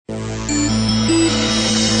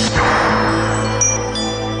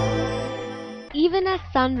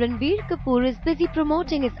billionaire's son Ranbir Kapoor is busy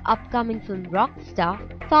promoting his upcoming film Rockstar,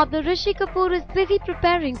 father Rishi Kapoor is busy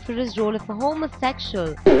preparing for his role of a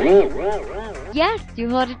homosexual. Yes, you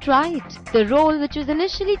heard it right. The role, which was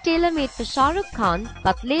initially tailor-made for Shah Rukh Khan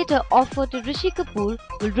but later offered to Rishi Kapoor,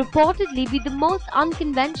 will reportedly be the most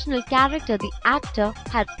unconventional character the actor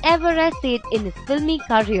has ever essayed in his filmy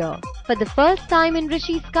career. For the first time in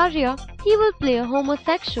Rishi's career, he will play a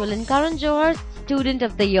homosexual in Karan Johar's Student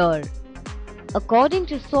of the Year. According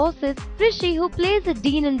to sources, Rishi, who plays a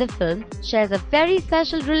dean in the film, shares a very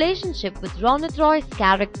special relationship with Ronit Roy's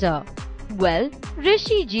character. Well,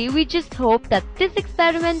 Rishi ji, we just hope that this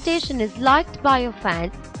experimentation is liked by your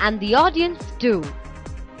fans and the audience too.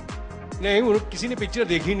 नहीं, किसी ने picture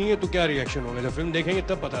देखी नहीं है तो क्या reaction होगा? जब फिल्म देखेंगे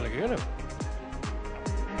तब पता लगेगा ना.